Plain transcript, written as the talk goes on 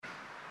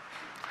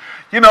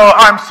You know,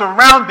 I'm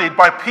surrounded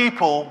by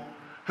people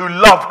who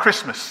love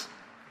Christmas.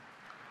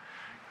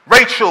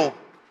 Rachel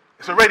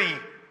is already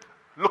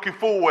looking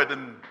forward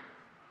and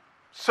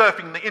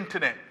surfing the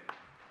internet.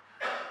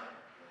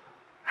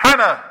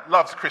 Hannah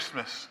loves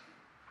Christmas.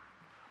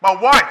 My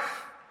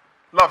wife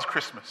loves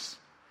Christmas.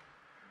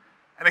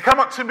 And they come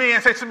up to me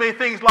and say to me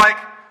things like,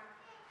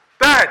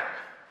 "Dad,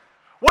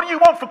 what do you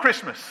want for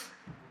Christmas?"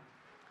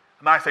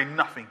 And I say,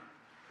 "Nothing."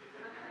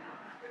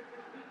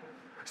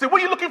 I say,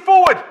 "What are you looking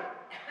forward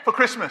for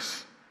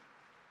Christmas?"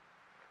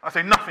 I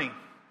say, "Nothing."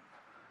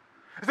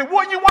 I say,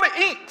 "What do you want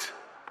to eat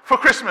for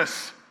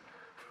Christmas?"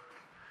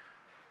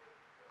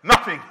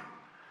 Nothing.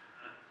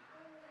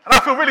 And I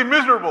feel really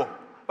miserable,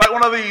 like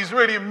one of these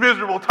really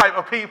miserable type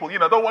of people,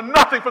 don't want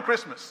nothing for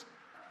Christmas.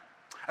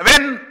 And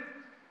then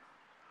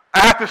I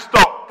have to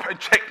stop and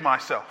check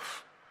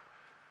myself.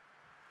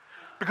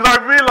 Because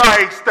I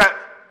realized that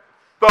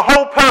the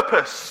whole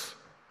purpose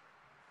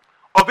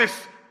of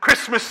this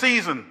Christmas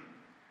season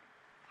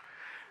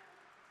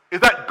is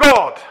that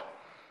God,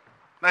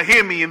 now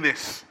hear me in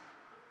this,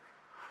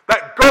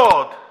 that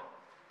God,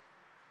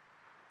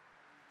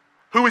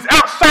 who is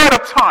outside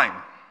of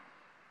time,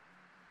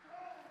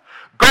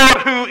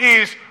 God who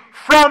is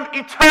from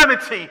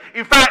eternity.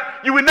 In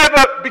fact, you will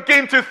never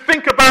begin to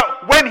think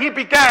about when he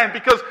began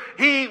because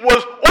he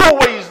was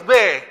always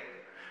there.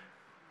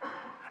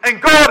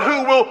 And God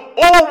who will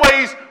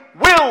always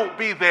will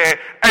be there.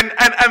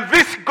 And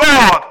this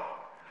God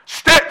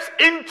steps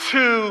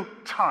into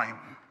time.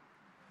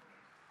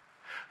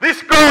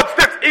 This God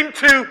steps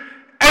into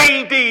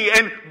AD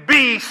and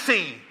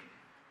BC.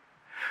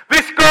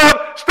 This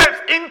God steps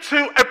into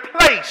a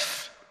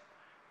place,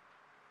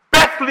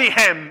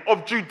 Bethlehem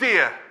of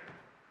Judea.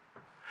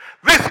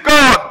 This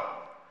God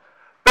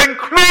then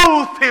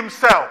clothed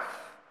himself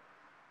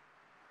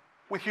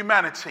with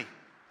humanity.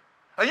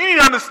 And you need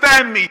to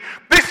understand me.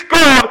 This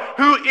God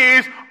who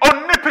is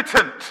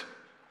omnipotent,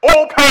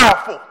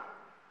 all-powerful.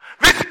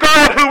 This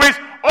God who is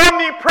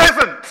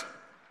omnipresent,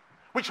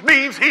 which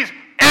means he's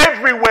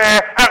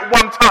everywhere at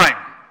one time.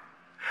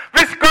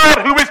 This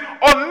God who is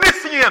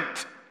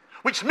omniscient,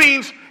 which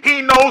means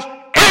he knows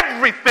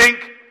everything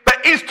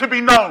that is to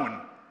be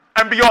known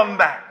and beyond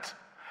that.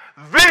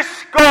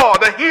 This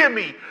God, hear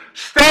me,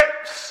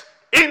 steps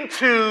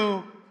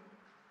into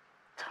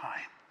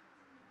time.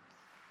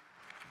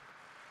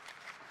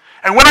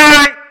 And when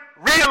I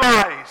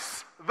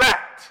realize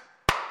that,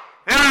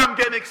 then I'm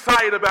getting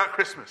excited about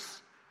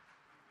Christmas.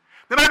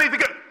 Then I need to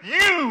get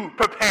you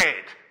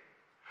prepared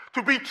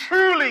to be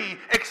truly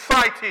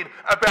excited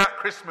about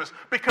Christmas,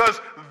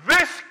 because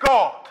this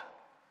God,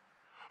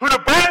 who the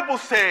Bible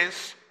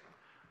says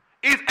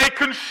is a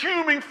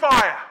consuming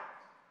fire,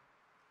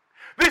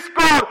 this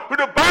God, who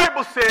the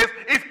Bible says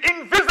is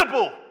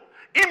invisible,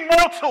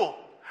 immortal,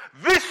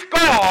 this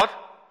God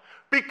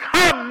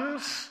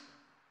becomes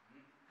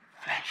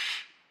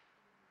flesh.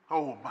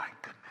 Oh my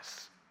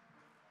goodness.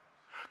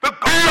 The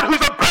God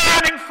who's a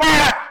burning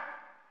fire.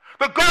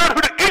 The God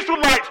who the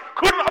Israelites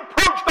couldn't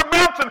approach the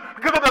mountain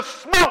because of the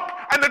smoke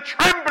and the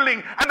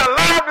trembling and the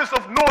loudness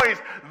of noise.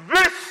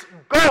 This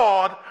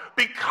God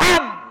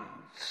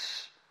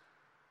becomes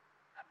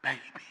a baby.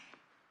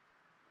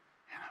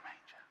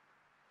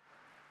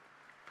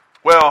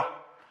 Well,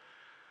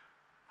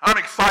 I'm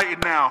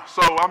excited now,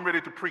 so I'm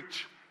ready to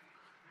preach.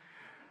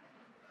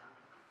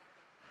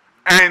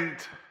 And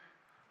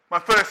my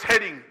first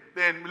heading,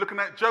 then we're looking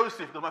at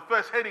Joseph. My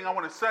first heading I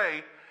want to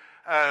say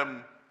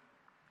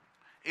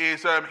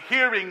is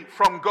hearing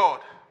from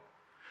God.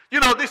 You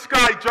know, this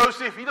guy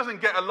Joseph, he doesn't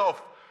get a lot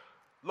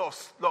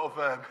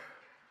of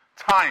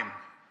time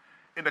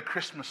in the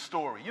Christmas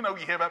story. You know,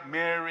 you hear about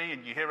Mary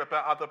and you hear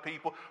about other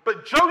people,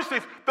 but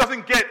Joseph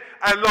doesn't get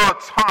a lot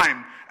of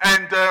time.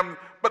 And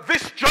but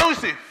this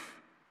Joseph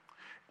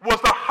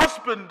was the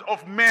husband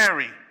of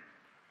Mary.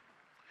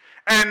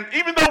 And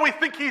even though we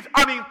think he's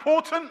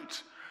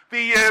unimportant,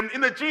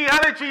 in the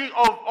genealogy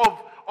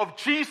of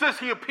Jesus,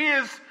 he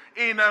appears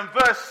in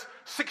verse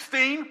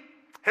 16.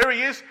 Here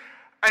he is.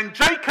 And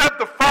Jacob,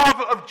 the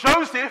father of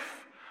Joseph,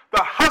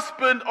 the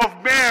husband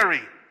of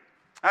Mary.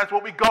 That's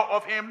what we got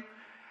of him.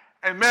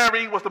 And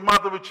Mary was the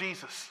mother of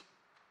Jesus.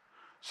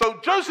 So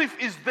Joseph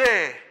is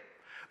there.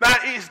 Now,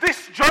 it is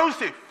this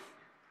Joseph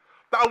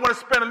that I want to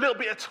spend a little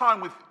bit of time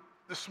with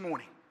this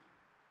morning.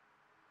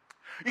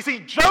 You see,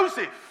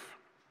 Joseph,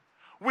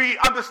 we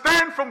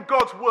understand from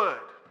God's word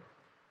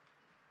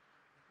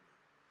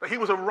that he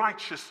was a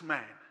righteous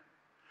man.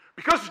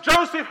 Because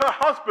Joseph, her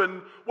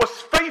husband, was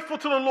faithful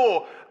to the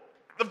law,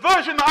 the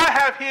version I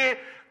have here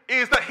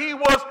is that he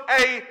was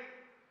a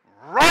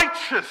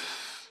righteous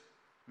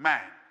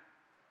man.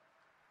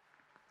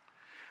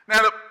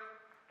 Now,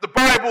 the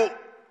Bible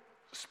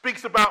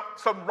speaks about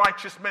some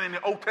righteous men in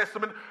the Old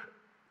Testament.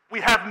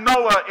 We have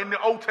Noah in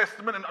the Old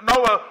Testament, and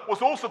Noah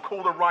was also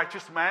called a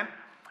righteous man.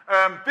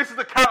 This is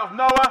the account of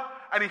Noah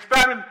and his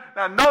family.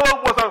 Now,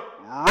 Noah was a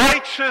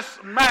righteous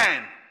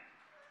man,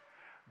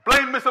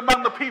 blameless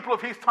among the people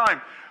of his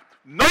time.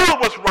 Noah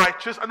was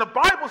righteous, and the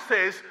Bible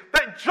says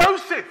that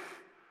Joseph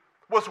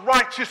was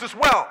righteous as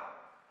well.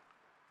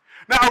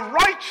 Now, a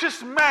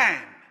righteous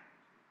man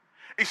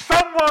is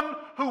someone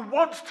who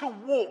wants to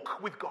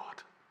walk with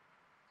God.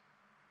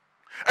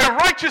 A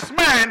righteous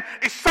man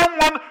is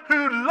someone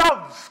who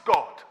loves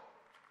God.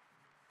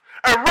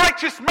 A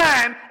righteous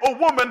man or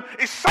woman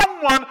is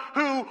someone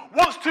who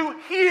wants to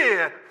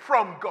hear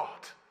from God.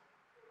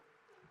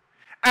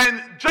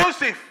 And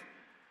Joseph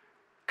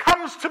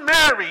comes to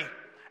Mary,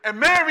 and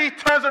Mary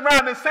turns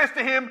around and says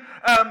to him,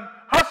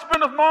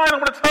 husband of mine, I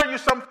want to tell you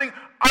something,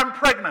 I'm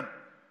pregnant.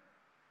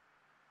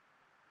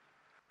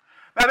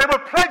 Now, they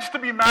were pledged to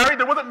be married.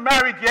 They wasn't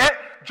married yet.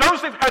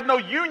 Joseph had no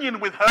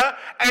union with her.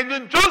 And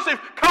then Joseph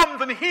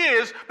comes and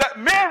hears that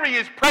Mary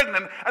is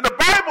pregnant. And the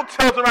Bible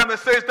tells around and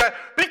says that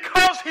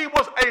because he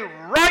was a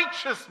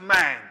righteous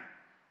man,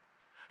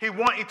 he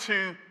wanted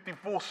to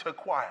divorce her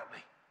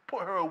quietly,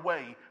 put her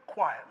away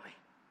quietly,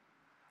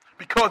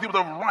 because he was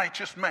a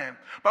righteous man.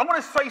 But I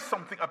want to say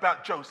something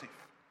about Joseph.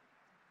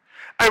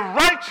 A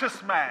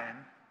righteous man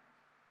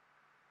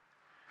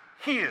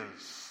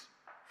hears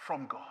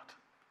from God.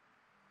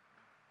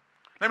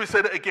 Let me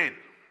say that again.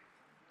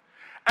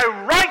 A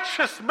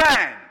righteous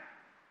man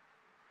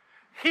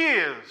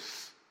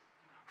hears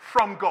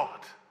from God.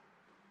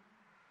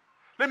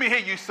 Let me hear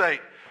you say,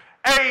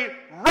 a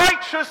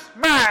righteous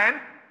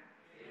man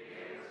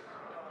hears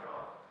from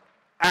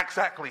God.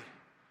 Exactly.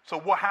 So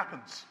what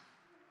happens?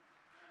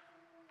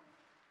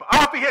 But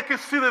after he had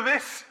considered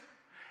this,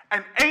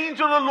 an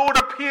angel of the Lord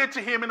appeared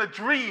to him in a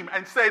dream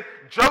and said,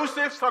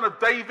 Joseph, son of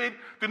David,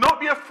 do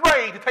not be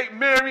afraid to take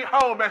Mary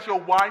home as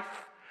your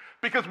wife,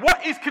 because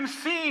what is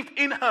conceived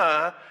in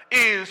her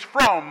is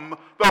from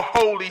the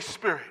Holy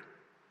Spirit.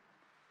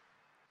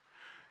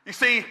 You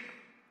see,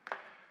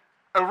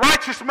 a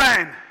righteous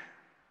man,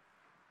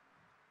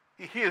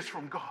 he hears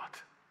from God.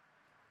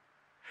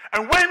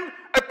 And when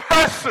a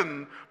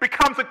person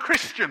becomes a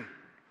Christian,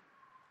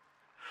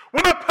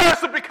 when a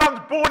person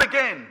becomes born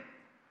again,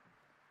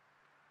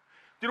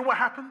 do you know what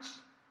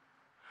happens?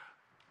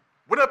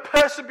 When a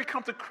person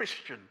becomes a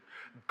Christian,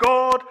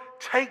 God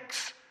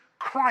takes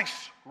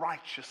Christ's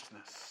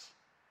righteousness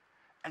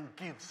and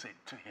gives it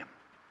to him.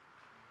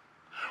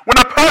 When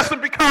a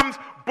person becomes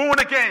born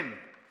again,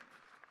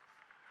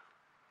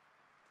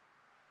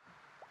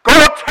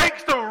 God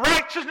takes the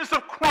righteousness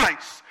of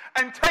Christ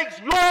and takes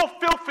your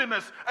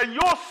filthiness and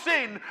your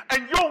sin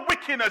and your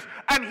wickedness,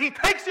 and he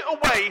takes it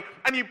away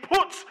and he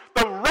puts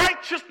the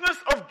righteousness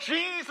of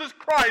Jesus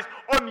Christ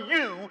on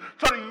you,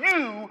 so that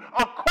you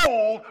are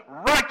called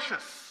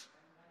righteous.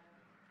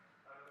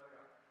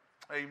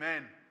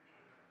 Amen.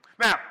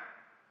 Now,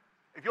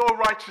 if you're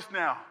righteous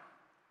now,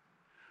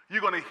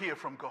 you're going to hear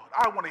from God.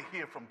 I want to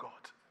hear from God.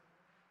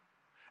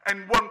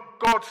 And when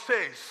God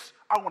says,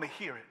 I want to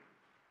hear it.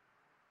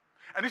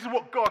 And this is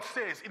what God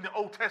says in the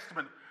Old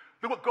Testament.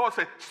 Look what God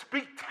said.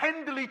 Speak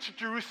tenderly to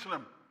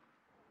Jerusalem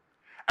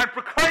and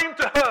proclaim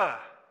to her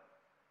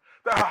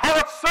that her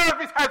hard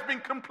service has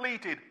been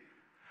completed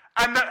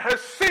and that her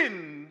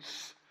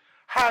sins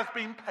have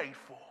been paid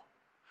for.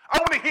 I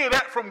want to hear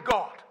that from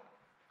God.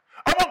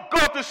 I want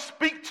God to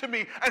speak to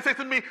me and say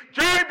to me,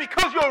 Jerry,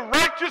 because you're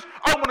righteous,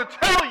 I want to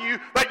tell you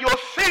that your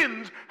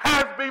sins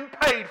have been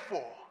paid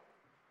for.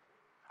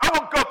 I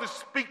want God to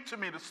speak to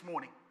me this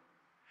morning.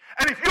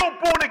 And if you're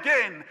born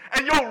again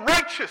and you're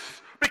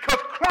righteous because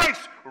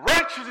Christ's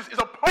righteousness is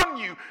upon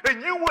you,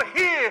 then you will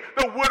hear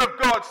the word of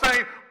God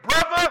saying,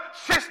 brother,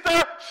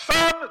 sister,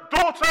 son,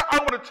 daughter, I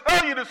want to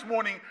tell you this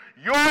morning,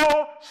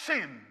 your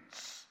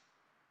sins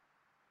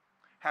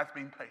have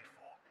been paid for.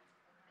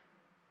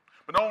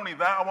 But not only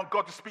that, I want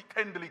God to speak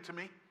tenderly to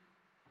me.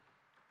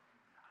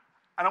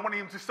 And I want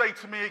him to say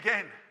to me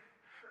again,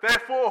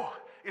 therefore,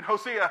 in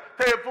Hosea,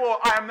 therefore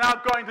I am now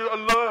going to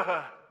allure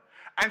her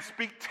and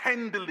speak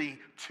tenderly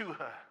to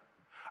her.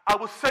 I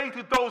will say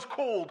to those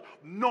called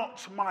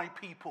not my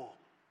people,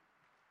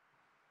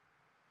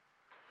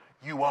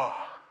 you are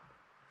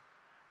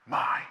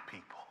my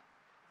people.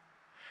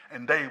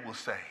 And they will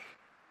say,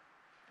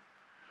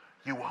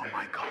 you are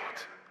my God.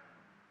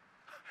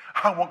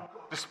 I want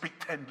God to speak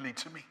tenderly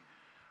to me.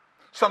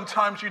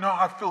 Sometimes,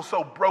 I feel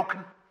so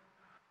broken.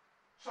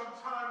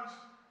 Sometimes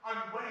I'm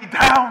way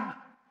down.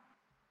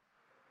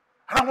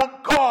 And I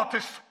want God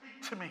to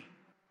speak to me.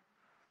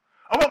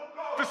 I want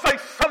God to say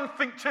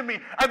something to me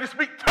and to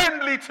speak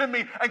tenderly to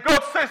me. And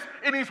God says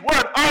in his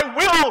word, I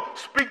will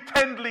speak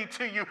tenderly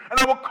to you. And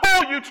I will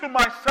call you to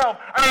myself.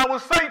 And I will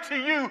say to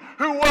you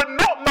who were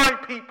not my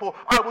people,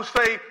 I will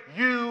say,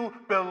 you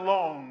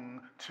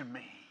belong to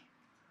me.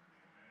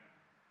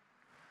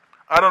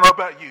 I don't know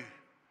about you,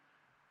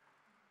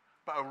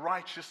 but a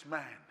righteous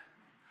man,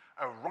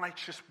 a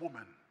righteous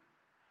woman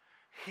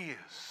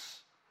hears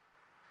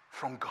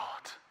from God.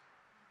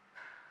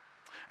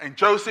 And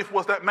Joseph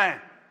was that man.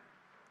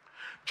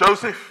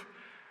 Joseph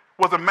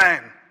was a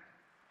man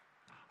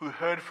who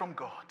heard from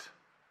God.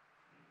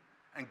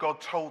 And God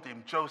told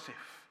him, Joseph,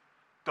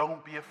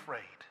 don't be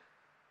afraid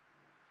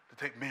to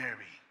take Mary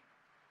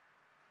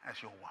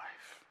as your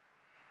wife.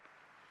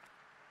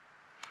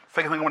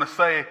 Second thing I want to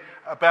say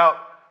about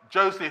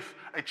Joseph,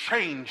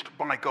 changed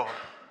by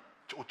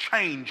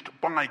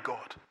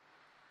God.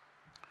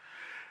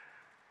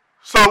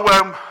 So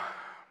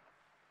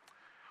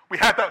we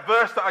had that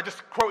verse that I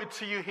just quoted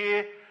to you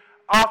here.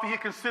 After he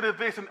considered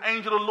this, an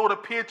angel of the Lord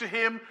appeared to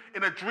him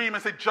in a dream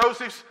and said,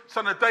 Joseph,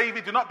 son of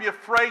David, do not be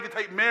afraid to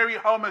take Mary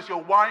home as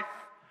your wife,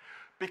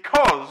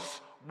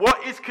 because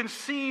what is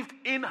conceived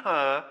in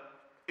her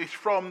is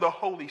from the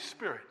Holy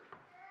Spirit.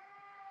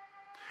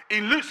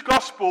 In Luke's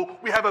gospel,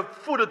 we have a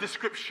fuller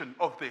description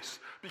of this,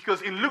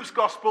 because in Luke's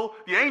gospel,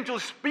 the angel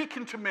is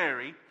speaking to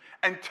Mary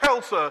and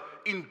tells her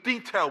in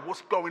detail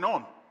what's going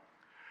on.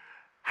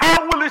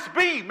 How will this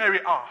be, Mary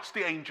asked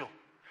the angel,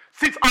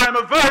 since I am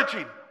a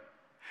virgin?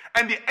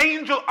 And the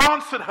angel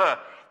answered her,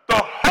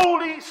 the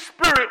Holy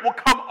Spirit will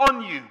come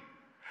on you,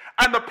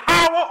 and the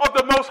power of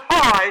the Most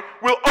High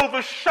will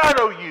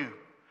overshadow you,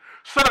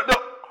 so that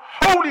the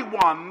Holy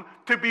One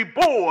to be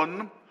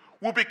born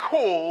will be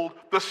called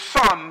the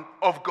Son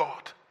of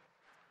God.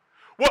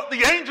 What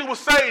the angel was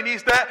saying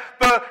is that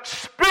the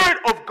Spirit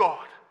of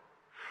God,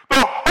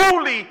 the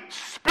Holy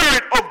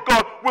Spirit of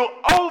God, will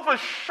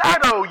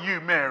overshadow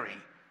you, Mary.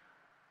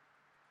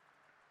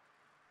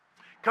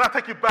 Can I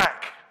take you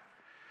back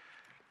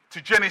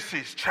to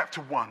Genesis chapter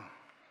 1?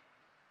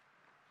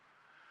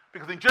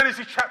 Because in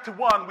Genesis chapter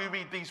 1, we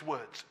read these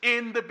words.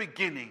 In the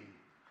beginning,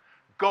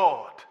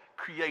 God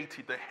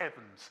created the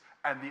heavens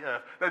and the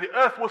earth. Now the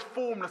earth was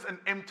formless and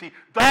empty.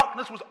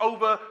 Darkness was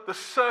over the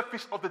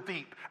surface of the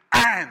deep.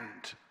 And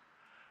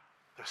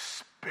the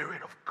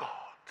Spirit of God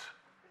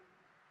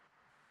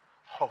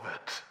hovered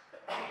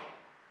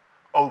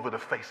over the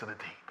face of the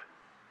deep.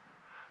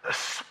 The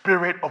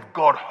Spirit of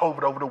God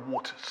hovered over the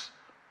waters.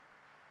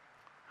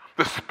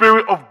 The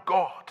Spirit of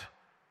God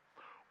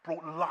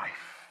brought life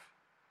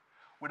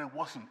where there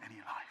wasn't any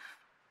life.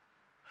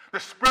 The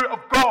Spirit of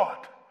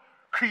God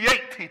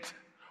created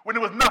when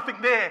there was nothing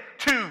there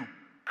to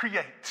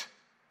create.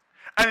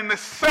 And in the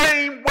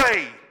same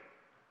way,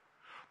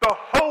 the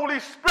Holy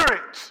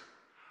Spirit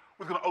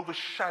was going to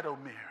overshadow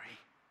Mary.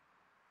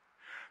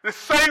 The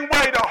same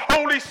way the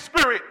Holy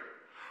Spirit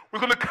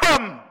was going to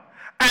come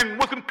and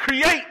was going to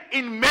create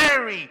in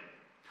Mary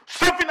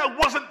something that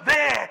wasn't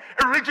there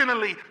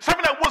originally,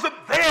 something that wasn't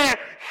there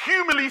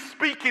humanly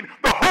speaking.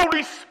 The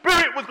Holy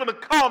Spirit was going to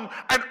come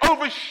and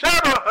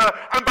overshadow her,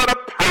 and by the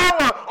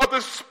power of the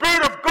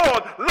Spirit of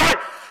God,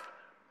 life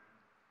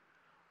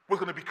was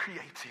going to be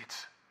created.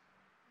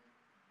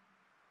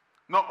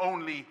 Not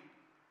only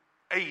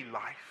a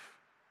life,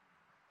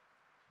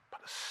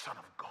 but the Son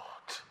of God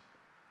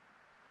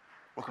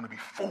was going to be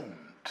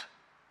formed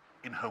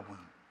in her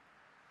womb.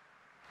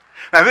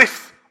 Now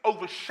this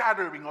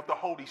overshadowing of the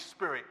Holy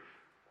Spirit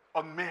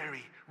on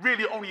Mary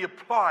really only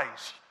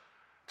applies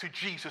to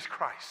Jesus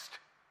Christ.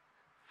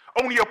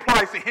 Only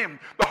applies to him.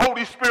 The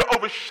Holy Spirit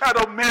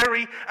overshadowed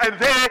Mary, and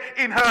there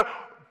in her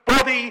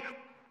body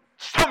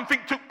something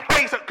took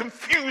place that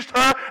confused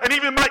her, and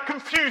even might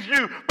confuse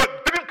you,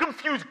 but didn't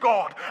confuse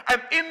God.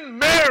 And in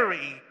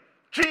Mary,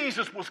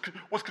 Jesus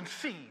was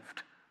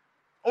conceived.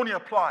 Only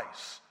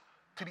applies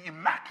to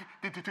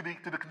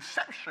the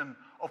conception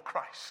of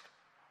Christ.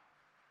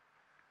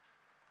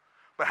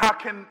 But how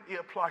can it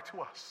apply to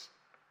us?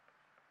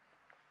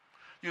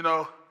 You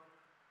know,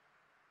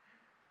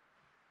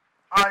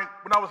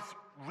 when I was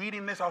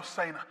reading this, I was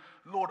saying,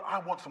 Lord, I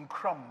want some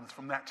crumbs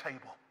from that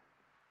table.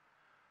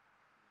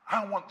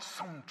 I want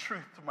some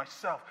truth to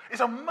myself.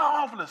 It's a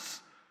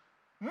marvelous,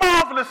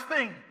 marvelous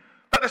thing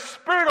that the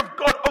Spirit of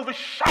God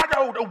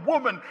overshadowed a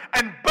woman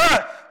and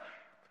birthed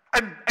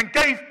and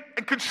gave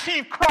and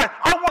conceived Christ.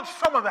 I want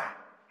some of that.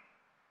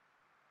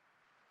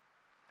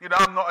 You know,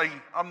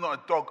 I'm not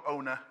a dog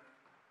owner.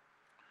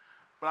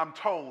 But I'm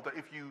told that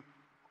if you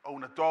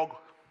own a dog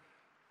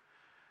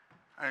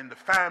and the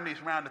family's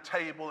around the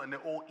table and they're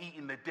all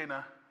eating their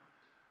dinner,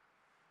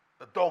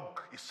 the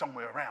dog is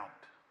somewhere around.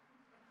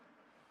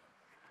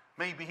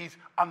 Maybe he's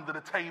under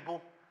the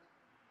table,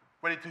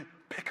 ready to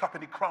pick up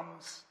any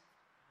crumbs.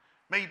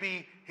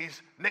 Maybe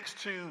he's next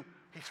to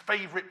his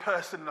favorite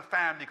person in the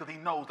family because he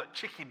knows that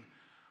chicken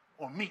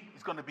or meat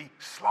is going to be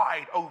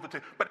slide over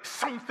to, but it's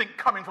something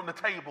coming from the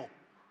table.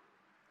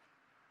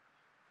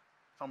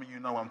 Some of you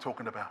know what I'm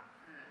talking about.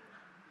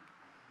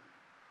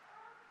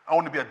 I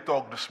want to be a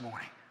dog this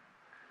morning.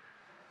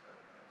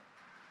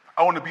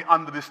 I want to be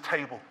under this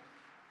table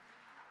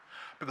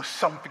because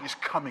something is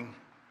coming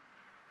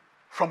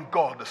from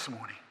God this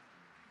morning.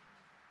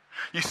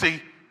 You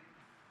see,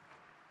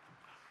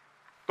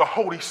 the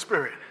Holy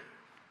Spirit,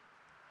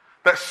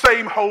 that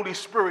same Holy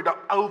Spirit that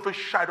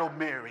overshadowed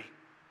Mary,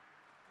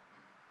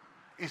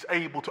 is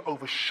able to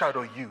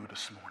overshadow you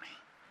this morning.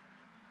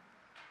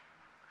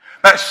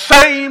 That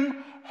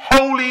same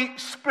Holy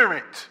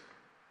Spirit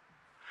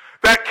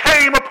that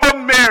came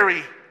upon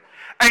Mary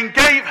and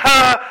gave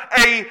her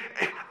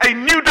a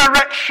new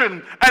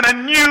direction and a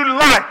new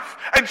life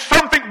and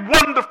something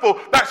wonderful,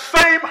 that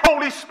same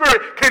Holy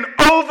Spirit can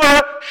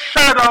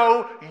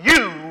overshadow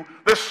you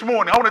this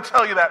morning. I want to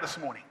tell you that this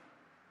morning.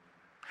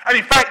 And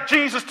in fact,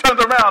 Jesus turned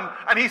around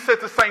and he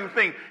said the same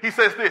thing. He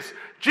says this,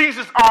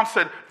 Jesus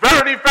answered,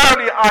 "Verily,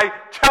 verily, I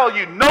tell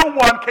you, no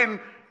one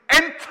can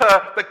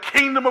enter the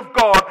kingdom of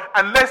God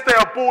unless they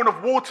are born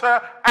of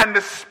water and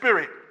the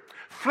Spirit.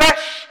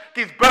 Flesh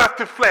gives birth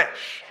to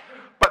flesh,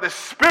 but the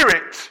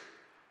Spirit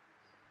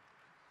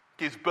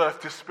gives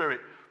birth to spirit.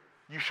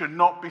 You should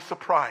not be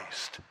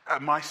surprised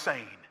at my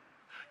saying,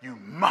 you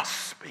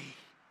must be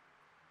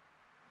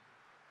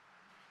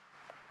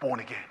born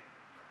again.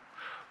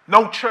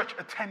 No church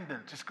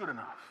attendance is good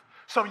enough.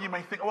 Some of you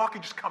may think, I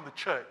can just come to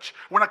church.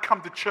 When I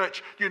come to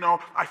church,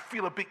 I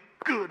feel a bit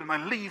good, and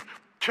I leave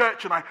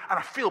church and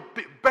I feel a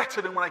bit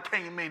better than when I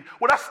came in.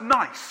 Well, that's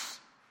nice,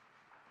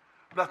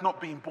 but that's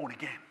not being born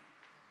again.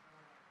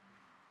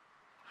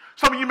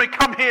 Some of you may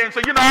come here and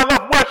say, I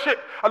love worship.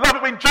 I love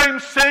it when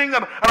James sings,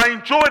 and I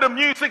enjoy the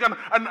music, and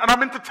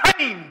I'm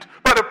entertained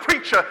by the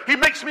preacher. He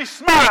makes me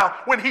smile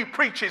when he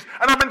preaches,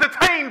 and I'm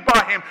entertained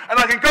by him. And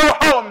I can go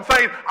home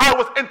saying, I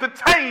was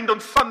entertained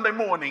on Sunday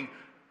morning.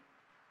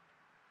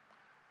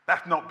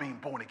 That's not being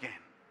born again.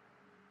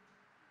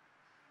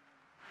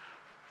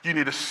 You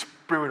need the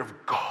Spirit of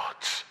God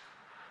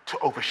to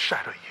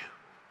overshadow you.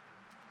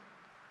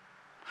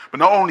 But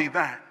not only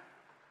that,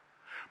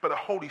 but the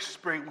Holy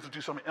Spirit wants to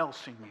do something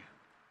else in you.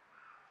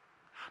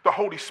 The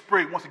Holy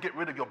Spirit wants to get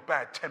rid of your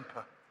bad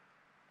temper.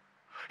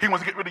 He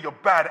wants to get rid of your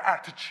bad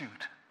attitude.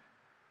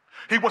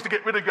 He wants to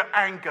get rid of your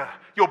anger,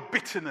 your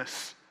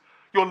bitterness,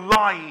 your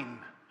lying,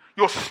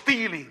 your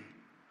stealing,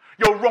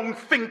 your wrong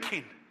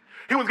thinking.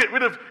 He wants to get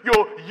rid of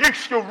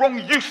your wrong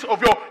use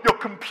of your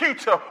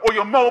computer or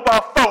your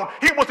mobile phone.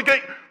 He wants to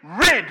get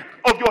rid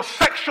of your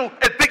sexual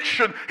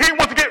addiction. He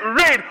wants to get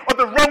rid of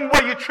the wrong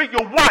way you treat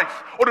your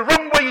wife or the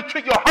wrong way you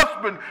treat your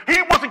husband.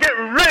 He wants to get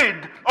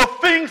rid of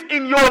things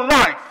in your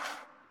life.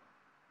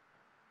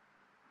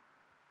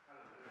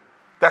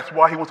 That's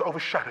why he wants to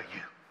overshadow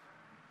you.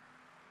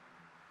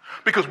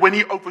 Because when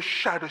he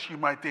overshadows you,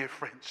 my dear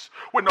friends,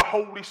 when the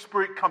Holy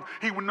Spirit comes,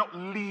 he will not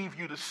leave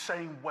you the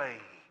same way.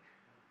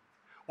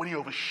 When he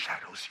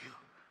overshadows you.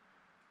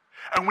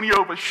 And when he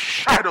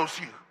overshadows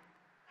you,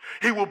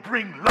 he will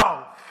bring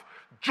love,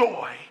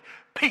 joy,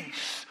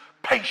 peace,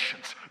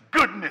 patience,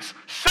 goodness,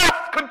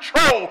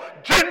 self-control,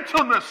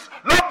 gentleness,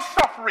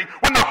 long-suffering.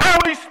 When the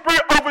Holy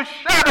Spirit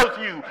overshadows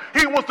you,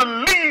 he wants to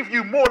leave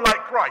you more like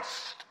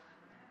Christ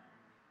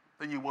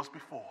than you was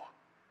before.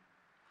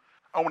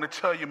 I want to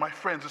tell you, my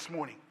friends, this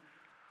morning,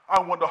 I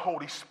want the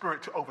Holy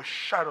Spirit to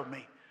overshadow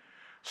me.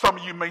 Some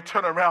of you may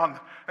turn around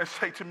and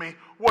say to me,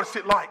 what's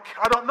it like?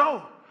 I don't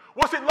know.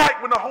 What's it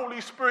like when the Holy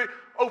Spirit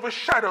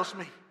overshadows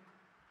me?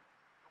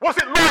 What's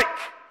it like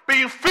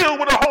being filled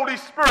with the Holy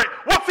Spirit?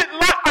 What's it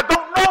like? I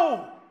don't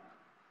know.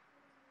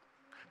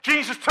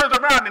 Jesus turns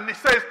around and he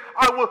says,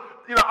 I'll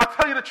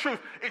tell you the truth.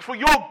 It's for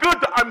your good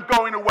that I'm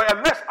going away.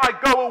 Unless I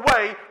go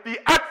away, the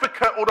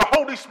advocate or the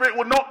Holy Spirit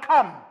will not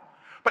come.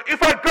 But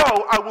if I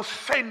go, I will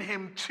send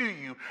him to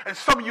you. And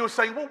some of you are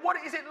saying, well, what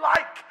is it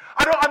like?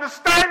 I don't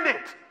understand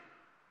it.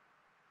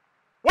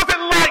 What's it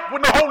like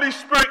when the Holy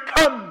Spirit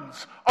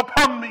comes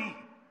upon me?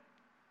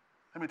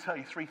 Let me tell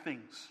you 3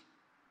 things,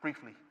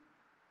 briefly.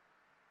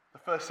 The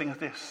first thing is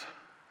this.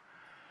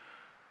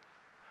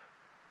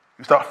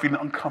 You start feeling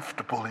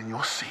uncomfortable in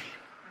your sin.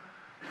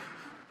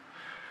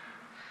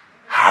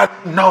 How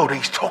do you know that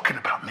he's talking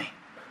about me?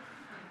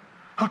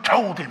 Who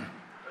told him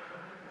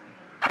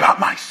about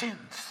my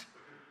sins?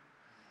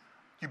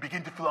 You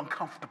begin to feel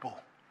uncomfortable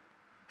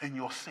in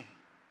your sin.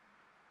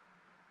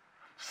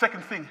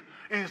 Second thing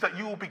is that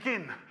you will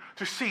begin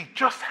to see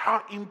just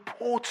how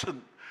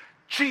important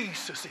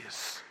Jesus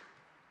is.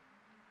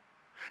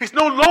 It's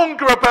no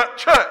longer about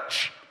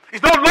church.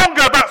 It's no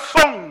longer about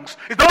songs.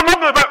 It's no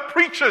longer about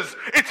preachers.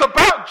 It's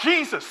about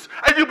Jesus.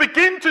 And you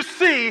begin to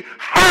see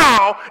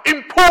how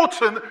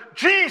important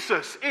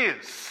Jesus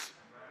is.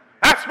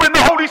 That's when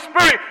the Holy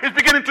Spirit is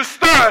beginning to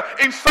stir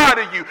inside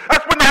of you.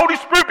 That's when the Holy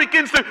Spirit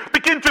begins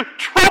to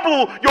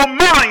trouble your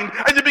mind,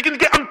 and you begin to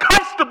get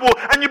uncomfortable,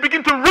 and you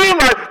begin to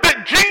realize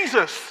that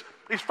Jesus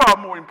is far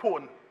more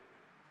important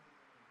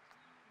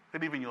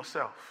than even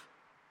yourself.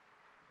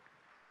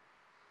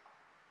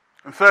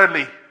 And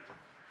thirdly,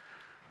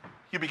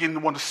 you begin to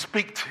want to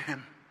speak to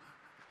him.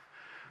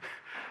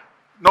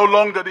 No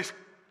longer this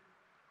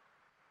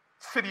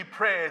silly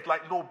prayers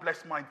like, Lord,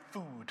 bless my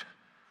food.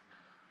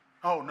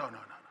 Oh, no.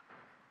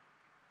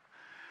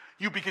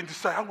 You begin to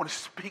say, I want to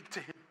speak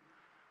to him.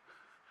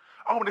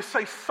 I want to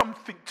say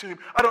something to him.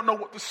 I don't know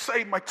what to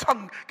say. My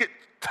tongue gets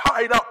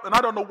tied up and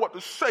I don't know what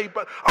to say,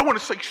 but I want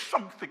to say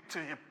something to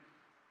him.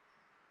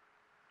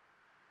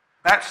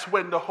 That's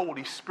when the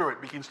Holy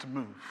Spirit begins to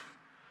move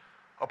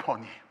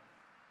upon you.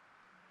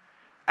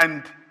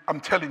 And I'm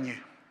telling you,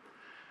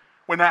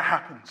 when that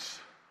happens,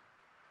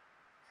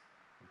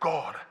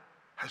 God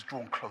has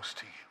drawn close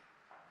to you.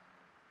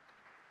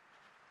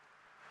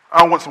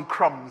 I want some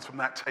crumbs from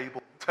that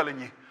table. I'm telling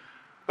you,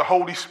 the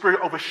Holy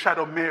Spirit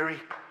overshadowed Mary.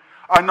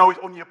 I know it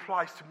only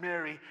applies to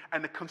Mary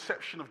and the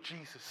conception of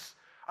Jesus.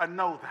 I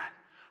know that.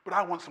 But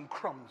I want some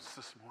crumbs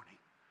this morning.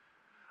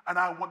 And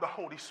I want the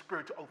Holy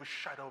Spirit to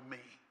overshadow me.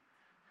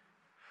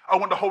 I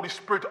want the Holy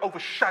Spirit to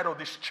overshadow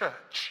this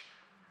church.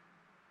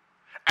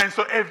 And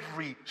so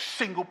every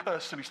single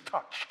person is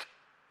touched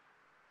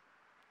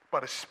by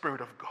the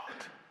Spirit of God.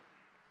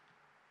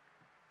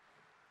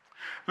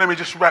 Let me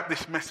just wrap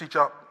this message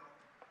up.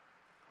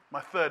 My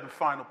third and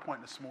final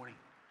point this morning.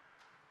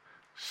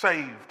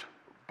 Saved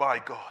by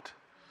God.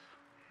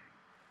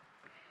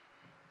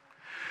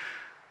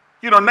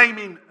 You know,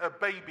 naming a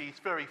baby is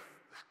great.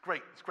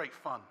 It's great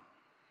fun.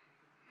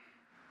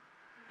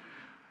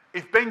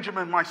 If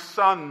Benjamin, my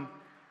son,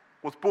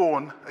 was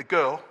born a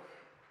girl,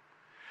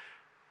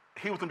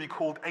 he was going to be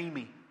called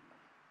Amy.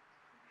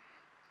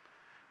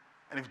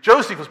 And if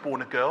Joseph was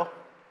born a girl,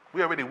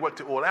 we already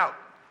worked it all out.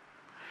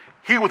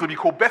 He was going to be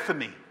called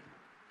Bethany.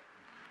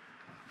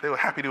 They were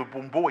happy they were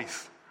born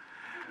boys.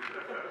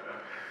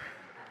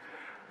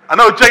 I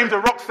know James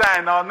and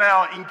Roxanne are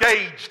now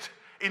engaged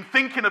in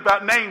thinking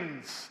about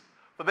names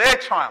for their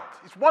child.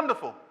 It's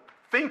wonderful,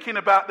 thinking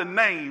about the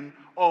name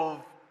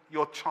of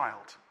your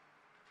child.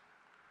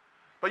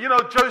 But you know,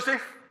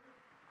 Joseph,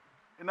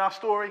 in our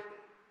story,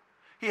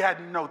 he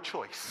had no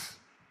choice.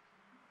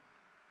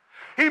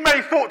 He may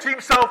have thought to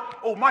himself,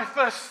 oh, my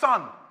first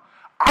son,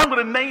 I'm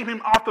going to name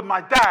him after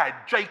my dad,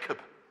 Jacob.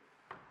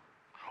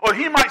 Or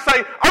he might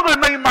say, I'm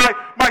going to name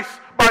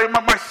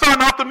my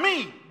son after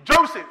me,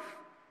 Joseph.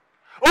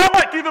 Or I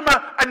might give him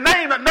a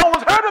name that no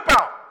one's heard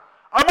about.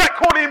 I might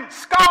call him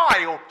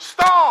Sky or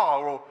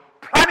Star or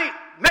Planet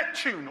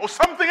Neptune or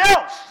something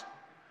else.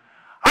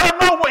 I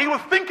don't know what he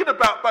was thinking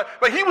about,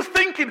 but he was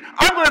thinking,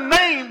 I'm going to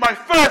name my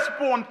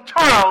firstborn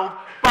child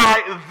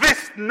by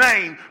this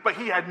name. But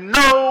he had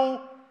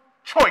no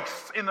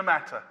choice in the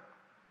matter.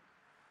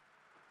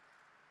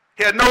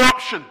 He had no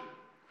option,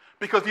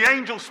 because the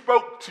angel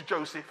spoke to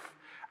Joseph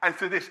and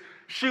said this: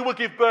 she will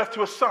give birth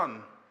to a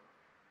son,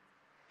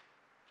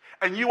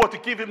 and you are to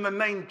give him the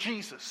name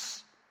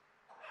Jesus,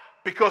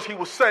 because he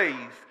will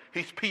save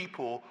his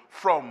people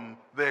from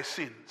their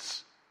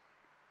sins.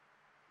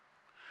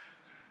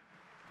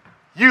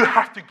 You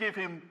have to give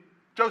him,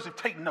 Joseph,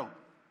 take note.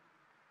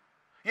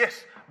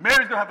 Yes,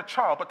 Mary's going to have a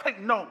child, but take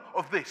note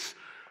of this.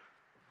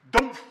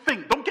 Don't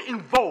get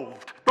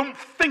involved. Don't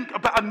think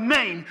about a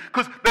name,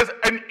 because there's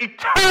an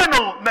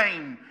eternal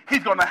name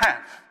he's going to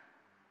have.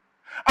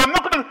 I'm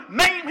not going to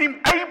name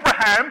him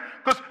Abraham,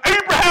 because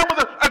Abraham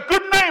was a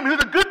good name. He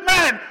was a good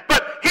man,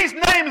 but his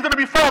name is going to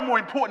be far more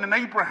important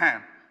than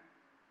Abraham.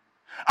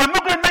 I'm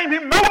not going to name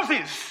him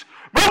Moses.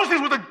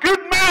 Moses was a good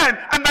man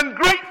and done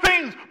great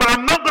things, but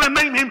I'm not going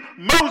to name him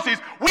Moses.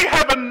 We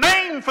have a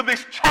name for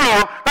this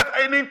child that's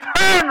an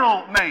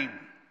eternal name.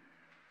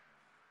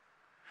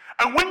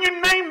 And when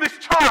you name this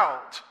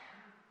child,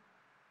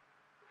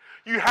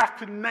 you have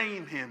to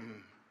name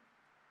him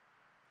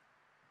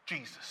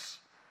Jesus.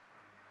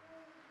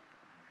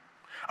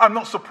 I'm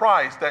not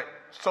surprised that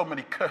so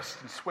many curses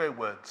and swear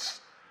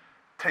words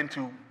tend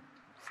to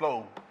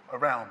flow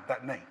around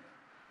that name.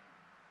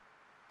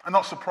 I'm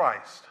not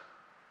surprised.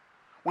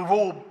 We've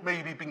all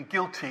maybe been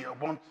guilty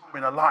at one time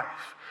in our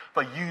life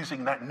for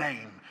using that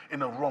name in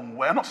the wrong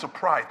way. I'm not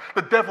surprised.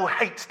 The devil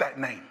hates that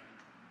name.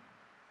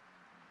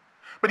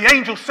 But the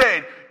angel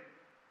said,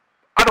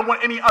 I don't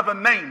want any other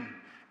name.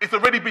 It's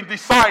already been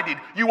decided.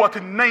 You are to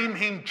name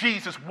him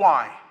Jesus.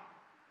 Why?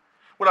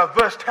 Well, our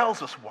verse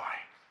tells us why.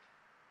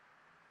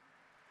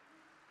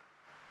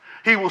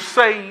 He will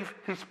save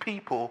his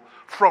people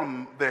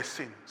from their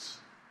sins.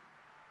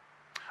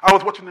 I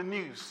was watching the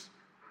news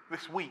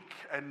this week,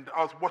 and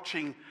I was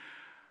watching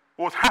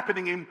what was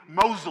happening in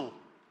Mosul,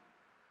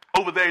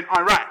 over there in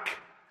Iraq.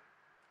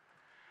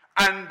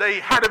 And they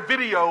had a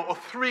video of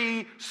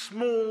 3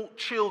 small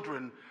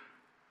children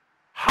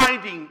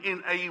hiding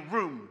in a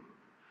room.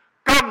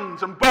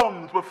 Guns and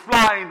bombs were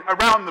flying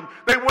around them.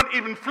 They weren't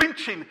even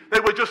flinching. They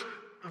were just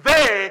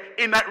there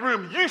in that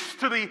room,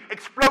 used to the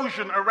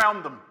explosion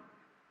around them.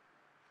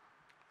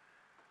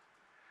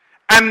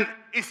 And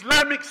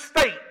Islamic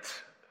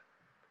State,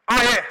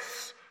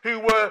 IS, who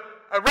were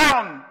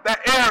around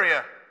that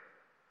area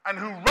and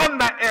who run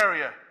that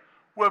area,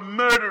 were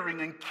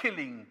murdering and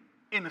killing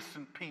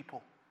innocent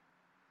people.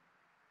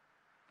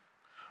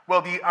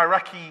 Well, the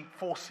Iraqi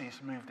forces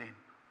moved in,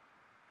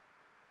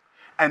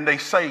 and they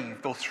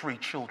saved those 3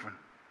 children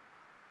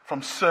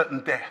from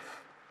certain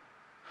death.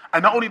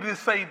 And not only did they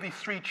save these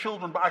 3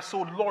 children, but I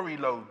saw lorry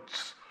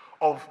loads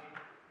of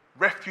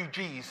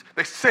refugees.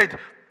 They said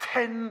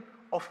 10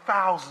 of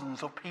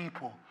thousands of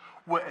people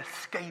were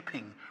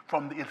escaping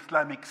from the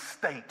Islamic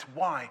State.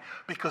 Why?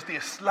 Because the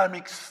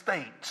Islamic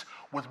State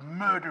was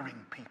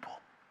murdering people.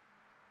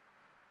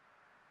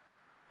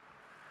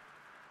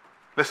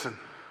 Listen,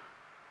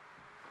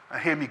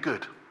 and hear me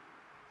good.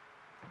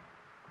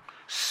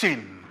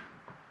 Sin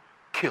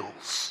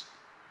kills.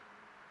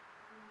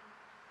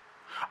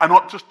 I'm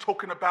not just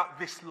talking about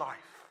this life.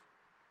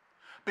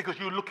 Because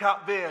you look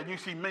out there and you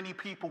see many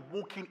people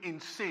walking in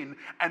sin,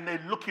 and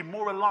they're looking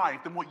more alive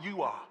than what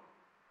you are.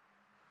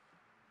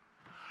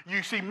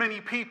 You see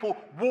many people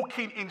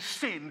walking in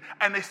sin,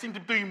 and they seem to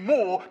be doing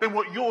more than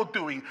what you're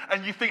doing.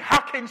 And you think, how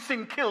can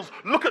sin kill?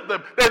 Look at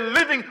them. They're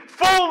living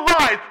full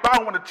lives. But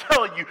I want to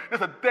tell you,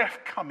 there's a death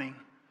coming.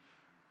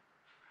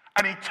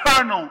 An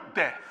eternal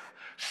death.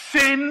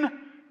 Sin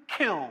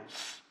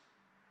kills.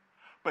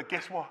 But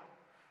guess what?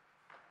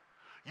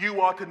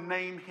 You are to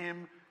name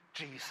him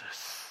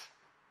Jesus.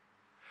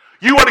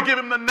 You are to give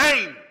him the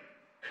name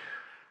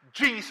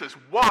Jesus.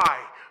 Why?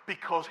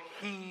 Because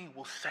he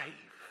will save.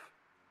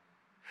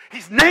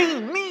 His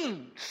name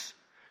means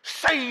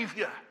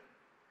Savior.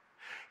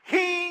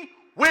 He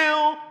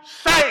will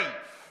save.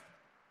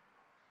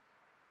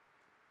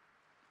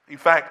 In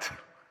fact,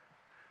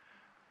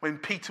 when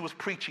Peter was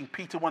preaching,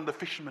 Peter, one of the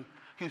fishermen,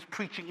 he was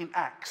preaching in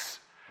Acts.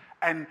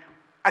 And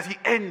as he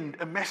ends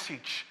a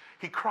message,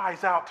 he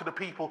cries out to the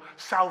people,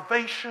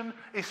 salvation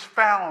is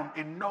found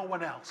in no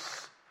one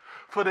else.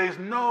 For there is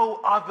no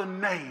other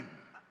name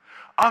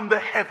under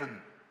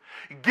heaven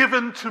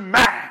given to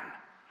man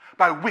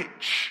by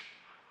which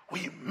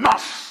we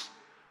must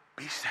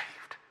be saved.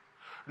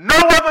 No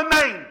other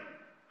name.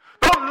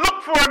 Don't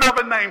look for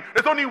another name.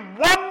 There's only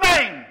one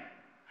name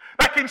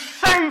that can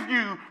save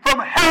you from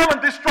hell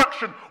and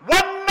destruction.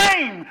 One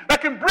name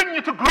that can bring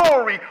you to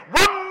glory.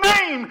 One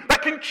name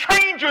that can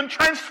change you and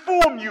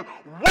transform you.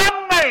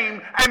 One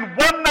name and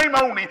one name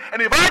only.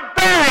 And if I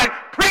die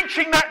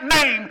preaching that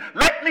name,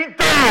 let me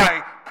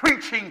die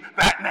preaching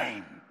that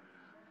name.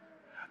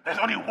 There's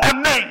only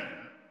one name.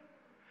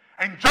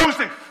 And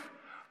Joseph,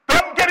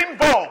 don't get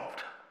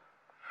involved.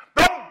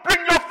 Don't bring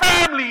your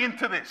family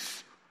into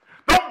this.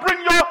 Don't bring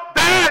your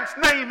dad's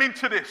name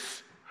into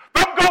this.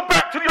 Don't go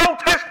back to the Old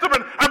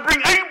Testament and bring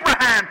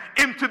Abraham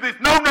into this.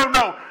 No, no,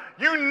 no.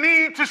 You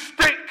need to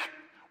stick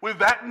with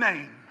that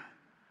name.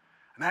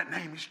 And that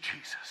name is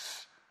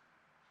Jesus.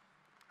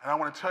 And I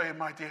want to tell you,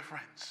 my dear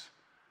friends,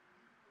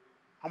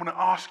 I want to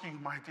ask you,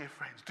 my dear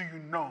friends, do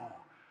you know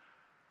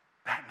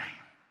that name?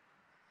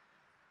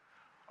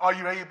 Are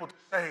you able to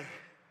say,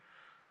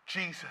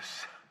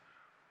 Jesus,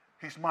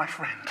 he's my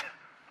friend,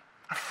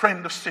 a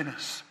friend of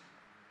sinners?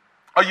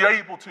 Are you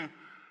able to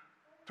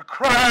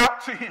cry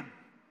out to him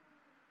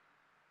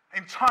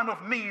in time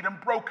of need and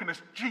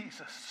brokenness,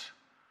 Jesus?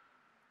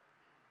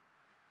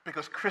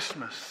 Because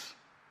Christmas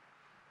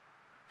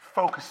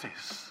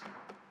focuses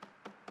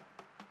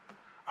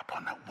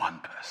upon that one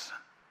person.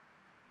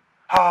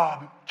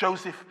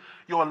 Joseph,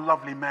 you're a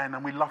lovely man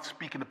and we love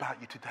speaking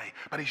about you today,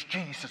 but it's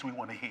Jesus we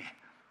want to hear.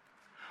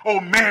 Oh,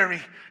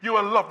 Mary, you're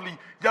a lovely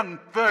young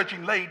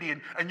virgin lady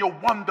and you're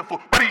wonderful,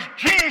 but it's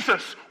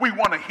Jesus we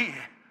want to hear.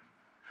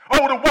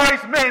 Oh, the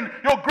wise men,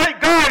 you're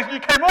great guys, you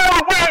came all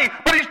the way,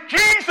 but it's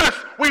Jesus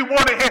we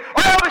want to hear.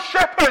 Oh, the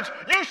shepherds,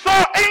 you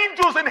saw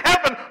angels in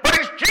heaven, but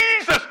it's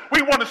Jesus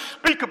we want to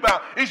speak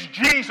about. It's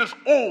Jesus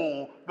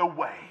all the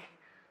way.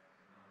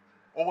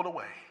 All the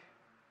way.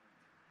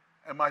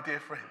 And my dear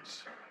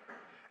friends,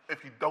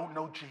 if you don't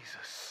know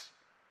Jesus,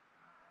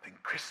 then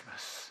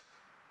Christmas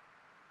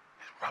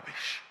is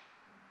rubbish.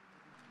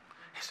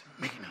 It's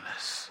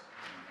meaningless.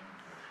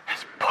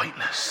 It's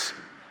pointless.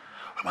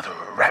 We want to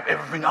wrap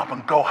everything up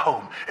and go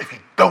home. If you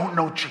don't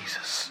know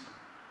Jesus,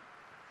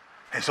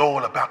 it's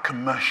all about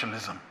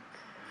commercialism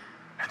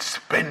and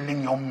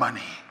spending your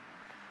money.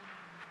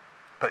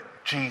 But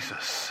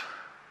Jesus,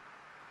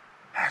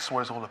 that's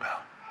what it's all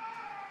about.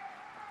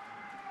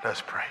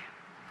 Let's pray.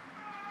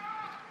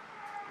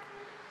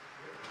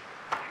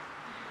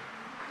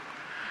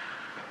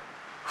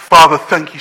 Father, thank you